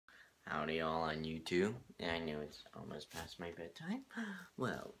Howdy all on YouTube. I know it's almost past my bedtime.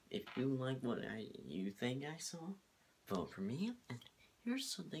 Well, if you like what you think I saw, vote for me. And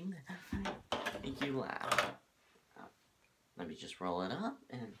here's something that might make you laugh. Let me just roll it up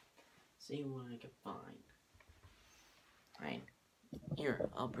and see what I can find. Fine. Here,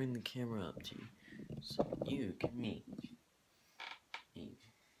 I'll bring the camera up to you so you can meet.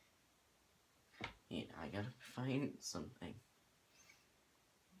 I gotta find something.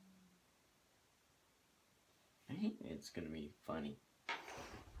 It's gonna be funny.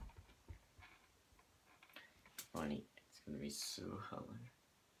 It's gonna be so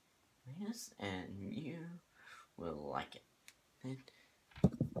hilarious, and you will like it.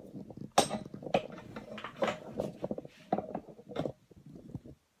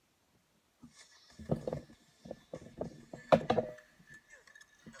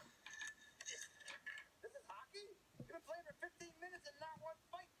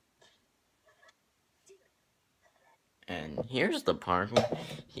 And here's the part where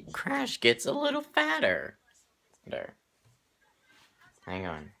Crash gets a little fatter. There. Hang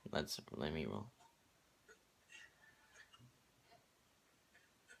on. Let me roll.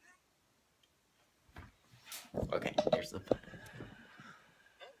 Okay, here's the part.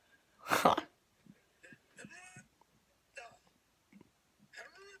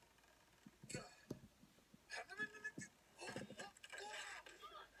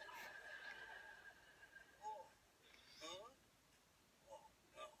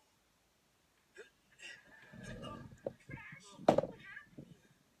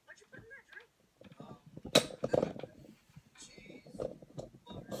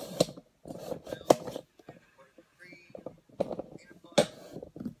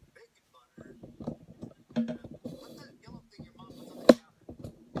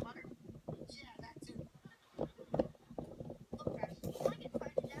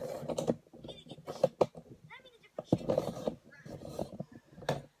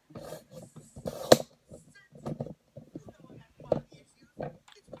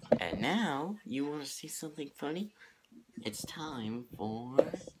 And now, you want to see something funny? It's time for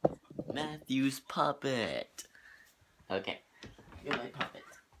Matthew's puppet. Okay, you're my puppet.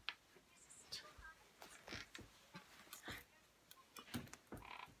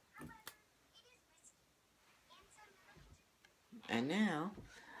 And now,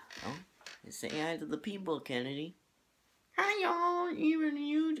 say hi to the people, Kennedy. Hi, y'all. Even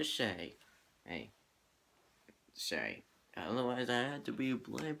you to say. Hey, say. Otherwise, I had to be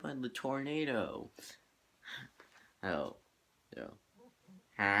blamed by the tornado. Oh, so.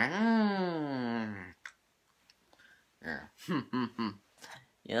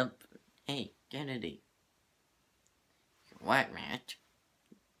 Yep. Hey, Kennedy. What, Matt?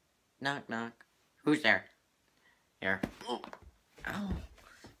 Knock, knock. Who's there? Here.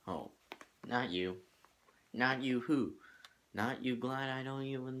 Oh, not you. Not you who? Not you glad I don't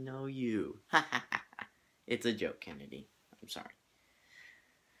even know you. Ha ha ha. It's a joke, Kennedy. I'm sorry.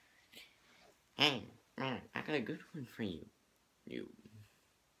 Hey, man, I got a good one for you. You.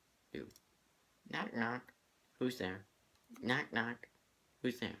 Knock, knock. Who's there? Knock, knock.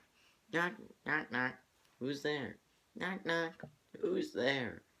 Who's there? Knock, knock, knock. Who's there? Knock, knock. Who's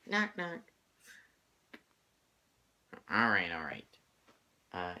there? Knock, knock. Alright.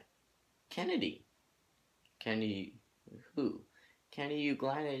 Kennedy. Kennedy who? Kennedy, you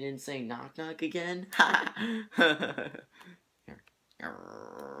glad I didn't say knock, knock again?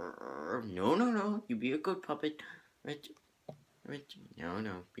 No. You be a good puppet. Rich.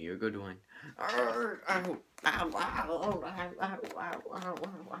 No. Be a good one.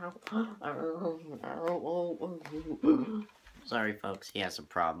 Sorry, folks. He has some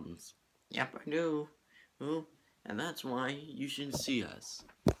problems. Yep, I do. And that's why you shouldn't see us.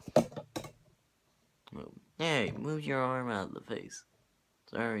 Hey, move your arm out of the face.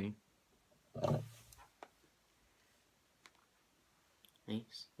 Sorry. Hey,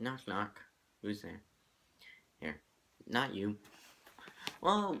 knock, knock. Who's there? Here. Not you.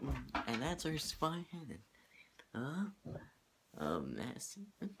 Well, and that's our spy head. Mess.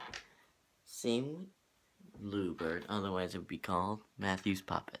 Same with Bluebird. Otherwise, it would be called Matthew's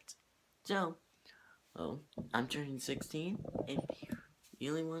Puppet. So, I'm turning 16, and if you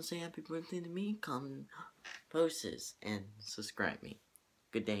really want to say happy birthday to me, comment, post this, and subscribe me.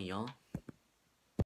 Good day, y'all.